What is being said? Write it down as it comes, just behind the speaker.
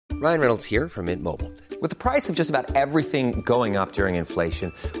Ryan Reynolds here from Mint Mobile. With the price of just about everything going up during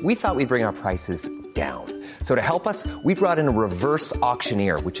inflation, we thought we'd bring our prices down. So to help us, we brought in a reverse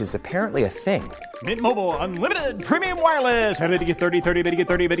auctioneer, which is apparently a thing. Mint Mobile Unlimited Premium Wireless. How to get 30, 30, bit to get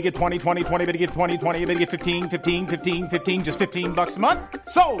 30, bit to get 20, 20, 20, bit to get 20, 20, bit to get 15, 15, 15, 15, just $15 a month?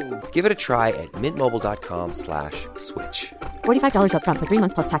 Sold! Give it a try at mintmobile.com/switch. $45 up front for 3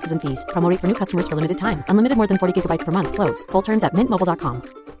 months plus taxes and fees. Promo rate for new customers for limited time. Unlimited more than 40 gigabytes per month. Slows full terms at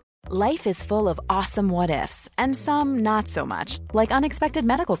mintmobile.com. Life is full of awesome what-ifs, and some not so much, like unexpected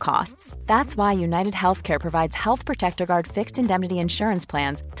medical costs. That's why United Healthcare provides Health Protector Guard fixed indemnity insurance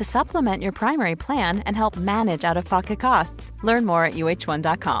plans to supplement your primary plan and help manage out-of-pocket costs. Learn more at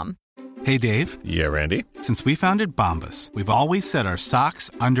uh1.com. Hey, Dave. Yeah, Randy. Since we founded Bombas, we've always said our socks,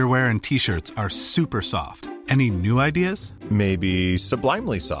 underwear, and T-shirts are super soft. Any new ideas? Maybe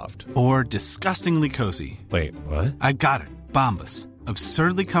sublimely soft. Or disgustingly cozy. Wait, what? I got it. Bombas.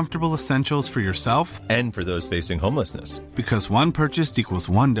 Absurdly comfortable essentials for yourself and for those facing homelessness. Because one purchased equals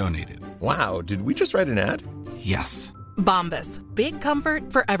one donated. Wow, did we just write an ad? Yes. Bombas. Big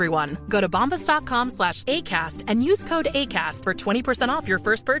comfort for everyone. Go to bombas.com/ACAST and use code ACAST for 20% off your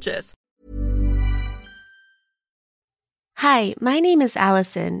first purchase. Hi, my name is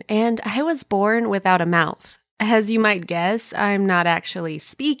Allison, and I was born without a mouth. As you might guess, I'm not actually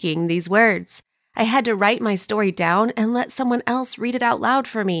speaking these words. I had to write my story down and let someone else read it out loud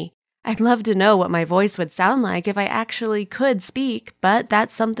for me. I'd love to know what my voice would sound like if I actually could speak, but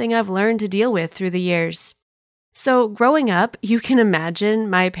that's something I've learned to deal with through the years. So growing up, you can imagine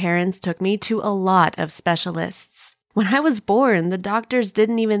my parents took me to a lot of specialists. When I was born, the doctors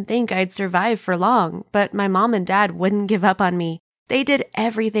didn't even think I'd survive for long, but my mom and dad wouldn't give up on me. They did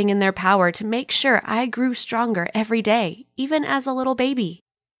everything in their power to make sure I grew stronger every day, even as a little baby.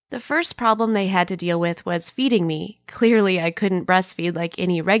 The first problem they had to deal with was feeding me. Clearly, I couldn't breastfeed like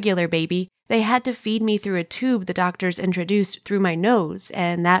any regular baby. They had to feed me through a tube the doctors introduced through my nose,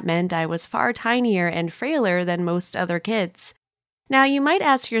 and that meant I was far tinier and frailer than most other kids. Now, you might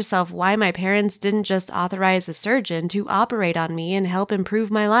ask yourself why my parents didn't just authorize a surgeon to operate on me and help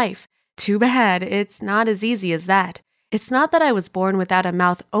improve my life. Too bad, it's not as easy as that. It's not that I was born without a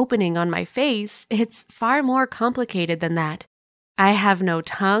mouth opening on my face, it's far more complicated than that. I have no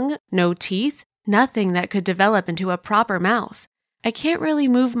tongue, no teeth, nothing that could develop into a proper mouth. I can't really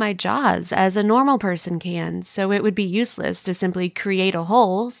move my jaws as a normal person can, so it would be useless to simply create a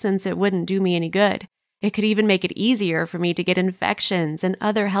hole since it wouldn't do me any good. It could even make it easier for me to get infections and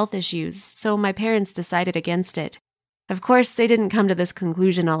other health issues, so my parents decided against it. Of course, they didn't come to this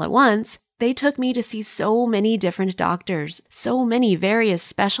conclusion all at once. They took me to see so many different doctors, so many various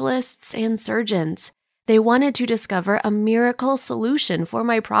specialists and surgeons. They wanted to discover a miracle solution for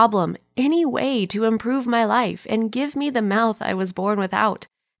my problem, any way to improve my life and give me the mouth I was born without.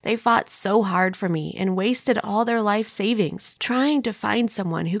 They fought so hard for me and wasted all their life savings trying to find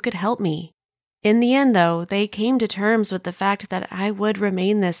someone who could help me. In the end, though, they came to terms with the fact that I would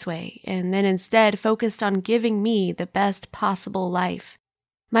remain this way, and then instead focused on giving me the best possible life.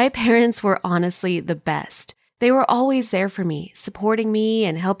 My parents were honestly the best. They were always there for me, supporting me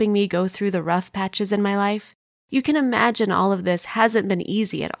and helping me go through the rough patches in my life. You can imagine all of this hasn't been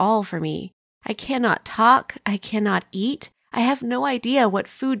easy at all for me. I cannot talk, I cannot eat, I have no idea what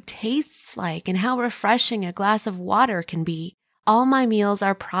food tastes like and how refreshing a glass of water can be. All my meals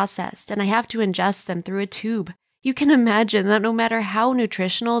are processed and I have to ingest them through a tube. You can imagine that no matter how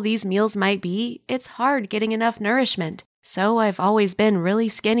nutritional these meals might be, it's hard getting enough nourishment. So I've always been really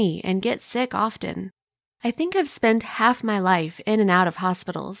skinny and get sick often. I think I've spent half my life in and out of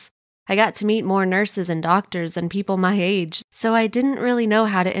hospitals. I got to meet more nurses and doctors than people my age, so I didn't really know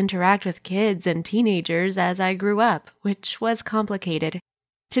how to interact with kids and teenagers as I grew up, which was complicated.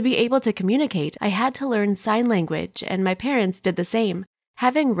 To be able to communicate, I had to learn sign language, and my parents did the same.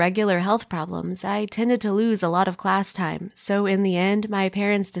 Having regular health problems, I tended to lose a lot of class time, so in the end, my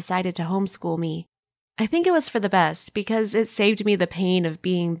parents decided to homeschool me. I think it was for the best because it saved me the pain of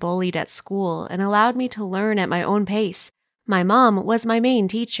being bullied at school and allowed me to learn at my own pace. My mom was my main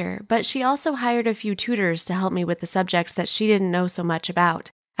teacher, but she also hired a few tutors to help me with the subjects that she didn't know so much about.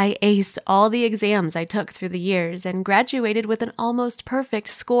 I aced all the exams I took through the years and graduated with an almost perfect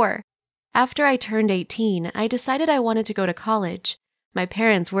score. After I turned 18, I decided I wanted to go to college. My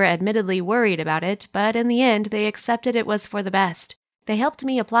parents were admittedly worried about it, but in the end, they accepted it was for the best. They helped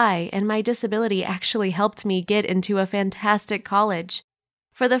me apply, and my disability actually helped me get into a fantastic college.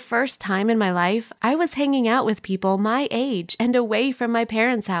 For the first time in my life, I was hanging out with people my age and away from my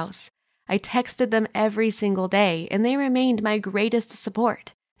parents' house. I texted them every single day, and they remained my greatest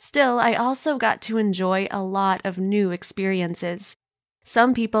support. Still, I also got to enjoy a lot of new experiences.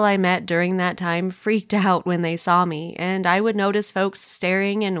 Some people I met during that time freaked out when they saw me, and I would notice folks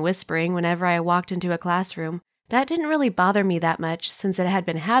staring and whispering whenever I walked into a classroom. That didn't really bother me that much since it had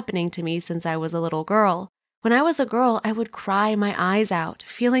been happening to me since I was a little girl. When I was a girl, I would cry my eyes out,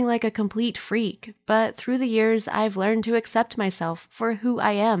 feeling like a complete freak, but through the years, I've learned to accept myself for who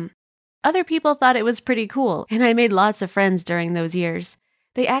I am. Other people thought it was pretty cool, and I made lots of friends during those years.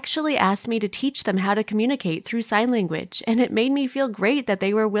 They actually asked me to teach them how to communicate through sign language, and it made me feel great that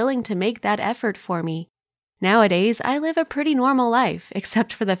they were willing to make that effort for me. Nowadays, I live a pretty normal life,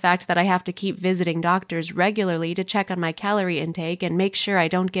 except for the fact that I have to keep visiting doctors regularly to check on my calorie intake and make sure I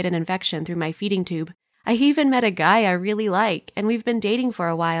don't get an infection through my feeding tube. I even met a guy I really like, and we've been dating for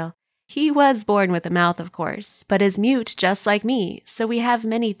a while. He was born with a mouth, of course, but is mute just like me, so we have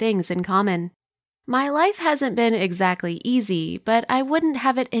many things in common. My life hasn't been exactly easy, but I wouldn't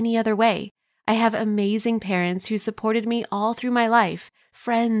have it any other way. I have amazing parents who supported me all through my life,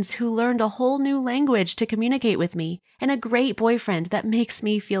 friends who learned a whole new language to communicate with me, and a great boyfriend that makes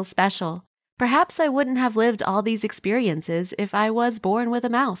me feel special. Perhaps I wouldn't have lived all these experiences if I was born with a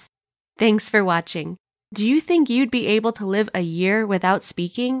mouth. Thanks for watching. Do you think you'd be able to live a year without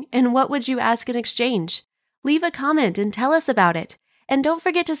speaking? And what would you ask in exchange? Leave a comment and tell us about it. And don't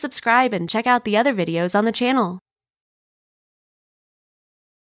forget to subscribe and check out the other videos on the channel.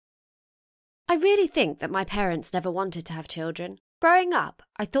 I really think that my parents never wanted to have children. Growing up,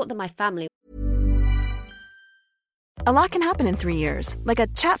 I thought that my family... A lot can happen in 3 years, like a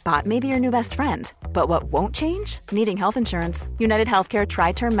chatbot may be your new best friend. But what won't change? Needing health insurance. United Healthcare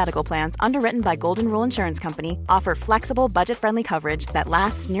Tri-Term Medical Plans, underwritten by Golden Rule Insurance Company, offer flexible, budget-friendly coverage that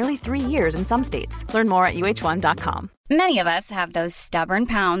lasts nearly 3 years in some states. Learn more at uh1.com. Many of us have those stubborn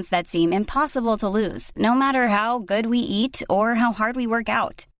pounds that seem impossible to lose, no matter how good we eat or how hard we work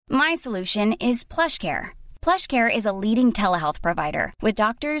out. My solution is PlushCare. PlushCare is a leading telehealth provider with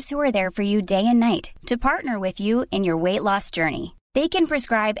doctors who are there for you day and night to partner with you in your weight loss journey. They can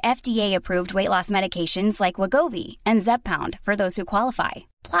prescribe FDA-approved weight loss medications like Wegovy and Zepbound for those who qualify.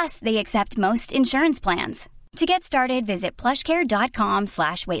 Plus, they accept most insurance plans. To get started, visit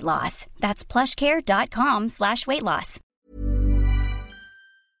plushcare.com/weightloss. That's plushcare.com/weightloss.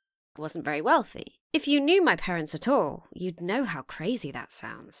 wasn't very wealthy. If you knew my parents at all, you'd know how crazy that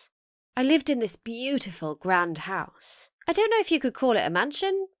sounds. I lived in this beautiful grand house. I don't know if you could call it a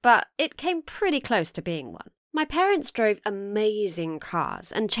mansion, but it came pretty close to being one. My parents drove amazing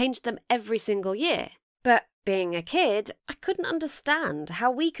cars and changed them every single year. But being a kid, I couldn't understand how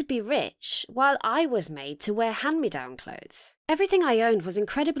we could be rich while I was made to wear hand-me-down clothes. Everything I owned was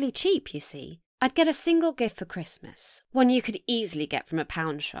incredibly cheap, you see. I'd get a single gift for Christmas, one you could easily get from a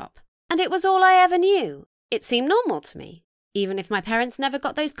pound shop. And it was all I ever knew. It seemed normal to me, even if my parents never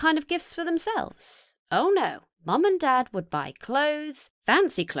got those kind of gifts for themselves. Oh no, Mum and Dad would buy clothes,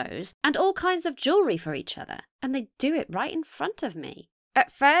 fancy clothes, and all kinds of jewellery for each other, and they'd do it right in front of me.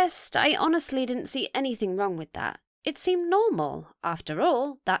 At first, I honestly didn't see anything wrong with that. It seemed normal. After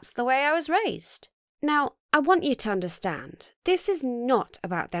all, that's the way I was raised. Now, I want you to understand, this is not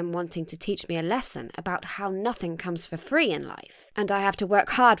about them wanting to teach me a lesson about how nothing comes for free in life, and I have to work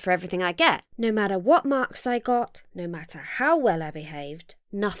hard for everything I get. No matter what marks I got, no matter how well I behaved,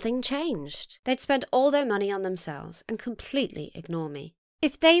 nothing changed. They'd spend all their money on themselves and completely ignore me.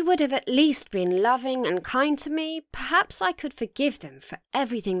 If they would have at least been loving and kind to me, perhaps I could forgive them for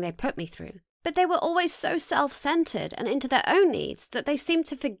everything they put me through. But they were always so self-centered and into their own needs that they seemed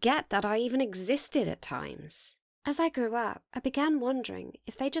to forget that I even existed at times. As I grew up, I began wondering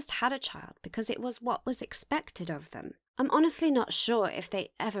if they just had a child because it was what was expected of them. I'm honestly not sure if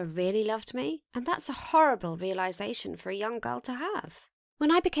they ever really loved me, and that's a horrible realization for a young girl to have.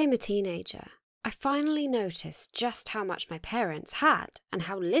 When I became a teenager, I finally noticed just how much my parents had and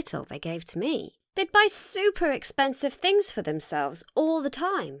how little they gave to me. They'd buy super expensive things for themselves all the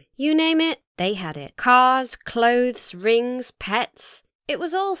time. You name it, they had it. Cars, clothes, rings, pets. It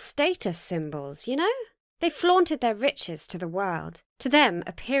was all status symbols, you know? They flaunted their riches to the world. To them,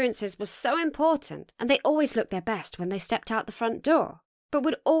 appearances were so important, and they always looked their best when they stepped out the front door, but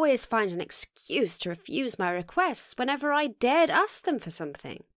would always find an excuse to refuse my requests whenever I dared ask them for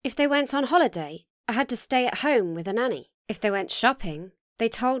something. If they went on holiday, I had to stay at home with a nanny. If they went shopping, they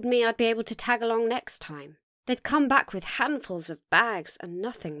told me I'd be able to tag along next time. They'd come back with handfuls of bags and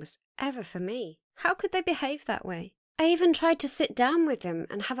nothing was ever for me. How could they behave that way? I even tried to sit down with them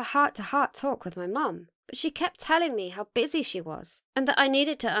and have a heart-to-heart talk with my mum, but she kept telling me how busy she was and that I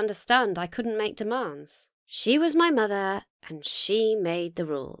needed to understand I couldn't make demands. She was my mother and she made the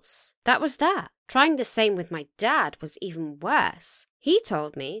rules. That was that. Trying the same with my dad was even worse. He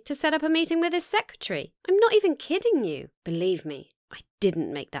told me to set up a meeting with his secretary. I'm not even kidding you. Believe me, I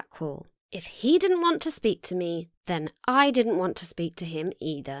didn't make that call. If he didn't want to speak to me, then I didn't want to speak to him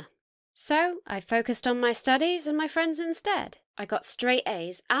either. So I focused on my studies and my friends instead. I got straight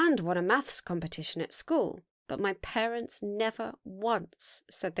A's and won a maths competition at school, but my parents never once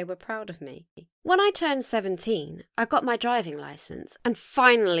said they were proud of me. When I turned 17, I got my driving license and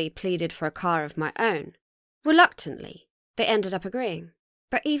finally pleaded for a car of my own. Reluctantly, they ended up agreeing.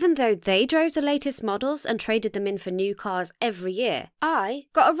 But even though they drove the latest models and traded them in for new cars every year, I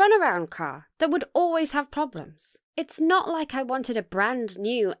got a runaround car that would always have problems. It's not like I wanted a brand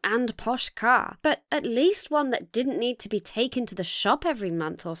new and posh car, but at least one that didn't need to be taken to the shop every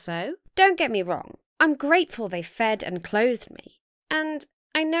month or so. Don't get me wrong, I'm grateful they fed and clothed me. And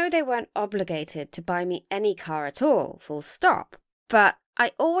I know they weren't obligated to buy me any car at all, full stop. But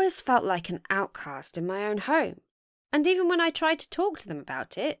I always felt like an outcast in my own home. And even when I tried to talk to them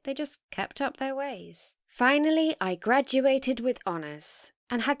about it, they just kept up their ways. Finally, I graduated with honours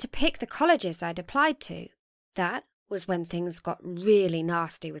and had to pick the colleges I'd applied to. That was when things got really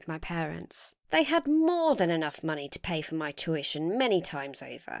nasty with my parents. They had more than enough money to pay for my tuition many times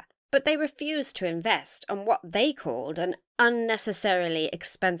over, but they refused to invest on what they called an unnecessarily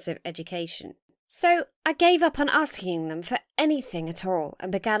expensive education. So I gave up on asking them for anything at all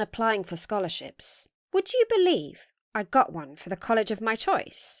and began applying for scholarships. Would you believe I got one for the college of my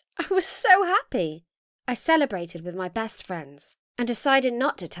choice? I was so happy. I celebrated with my best friends and decided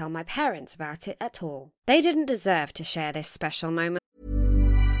not to tell my parents about it at all. They didn't deserve to share this special moment.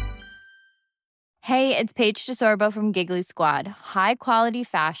 Hey, it's Paige DeSorbo from Giggly Squad. High quality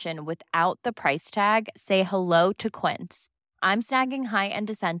fashion without the price tag. Say hello to Quince. I'm snagging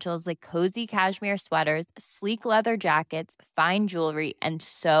high-end essentials like cozy cashmere sweaters, sleek leather jackets, fine jewelry, and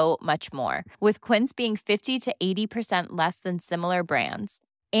so much more. With Quince being 50 to 80% less than similar brands.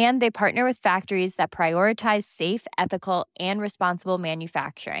 And they partner with factories that prioritize safe, ethical, and responsible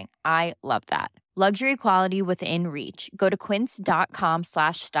manufacturing. I love that. Luxury quality within reach. Go to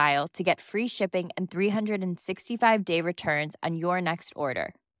quince.com/style to get free shipping and 365-day returns on your next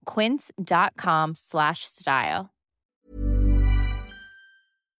order. Quince.com/style.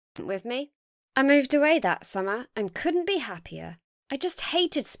 With me. I moved away that summer and couldn't be happier. I just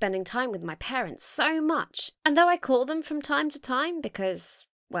hated spending time with my parents so much. And though I call them from time to time because,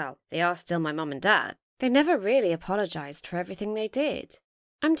 well, they are still my mum and dad, they never really apologized for everything they did.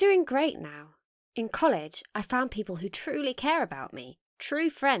 I'm doing great now. In college, I found people who truly care about me, true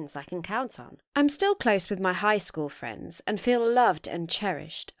friends I can count on. I'm still close with my high school friends and feel loved and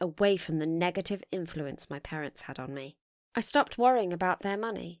cherished away from the negative influence my parents had on me. I stopped worrying about their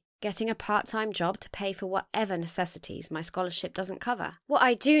money, getting a part-time job to pay for whatever necessities my scholarship doesn't cover. What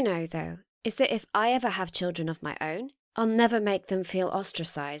I do know, though, is that if I ever have children of my own, I'll never make them feel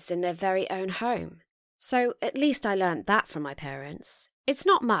ostracized in their very own home. So at least I learned that from my parents. It's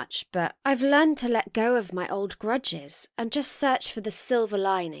not much, but I've learned to let go of my old grudges and just search for the silver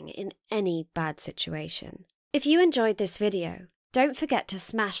lining in any bad situation. If you enjoyed this video, don't forget to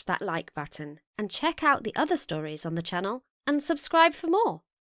smash that like button and check out the other stories on the channel and subscribe for more.